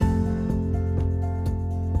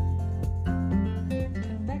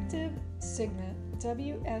SIGMET,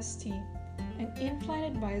 WST, an in-flight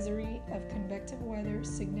advisory of convective weather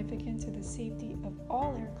significant to the safety of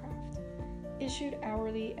all aircraft, issued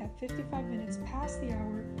hourly at 55 minutes past the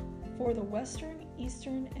hour for the western,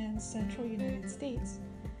 eastern, and central United States,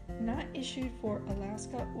 not issued for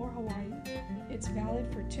Alaska or Hawaii. It's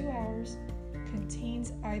valid for 2 hours,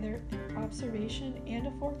 contains either an observation and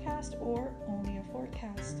a forecast or only a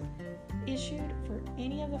forecast. Issued for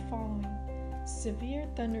any of the following: severe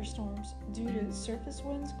thunderstorms due to surface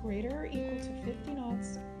winds greater or equal to 50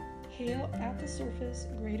 knots, hail at the surface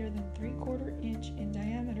greater than 3/4 inch in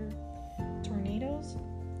diameter, tornadoes,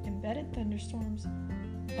 embedded thunderstorms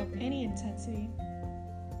of any intensity,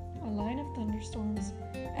 a line of thunderstorms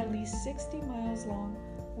at least 60 miles long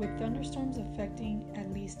with thunderstorms affecting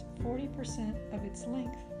at least 40% of its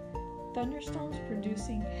length, thunderstorms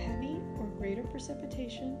producing heavy or greater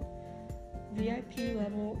precipitation, VIP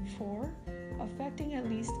level 4, affecting at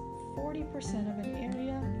least 40% of an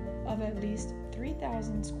area of at least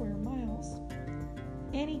 3,000 square miles.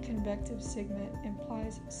 Any convective SIGMET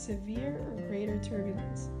implies severe or greater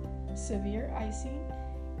turbulence, severe icing,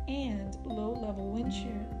 and low-level wind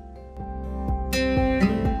shear.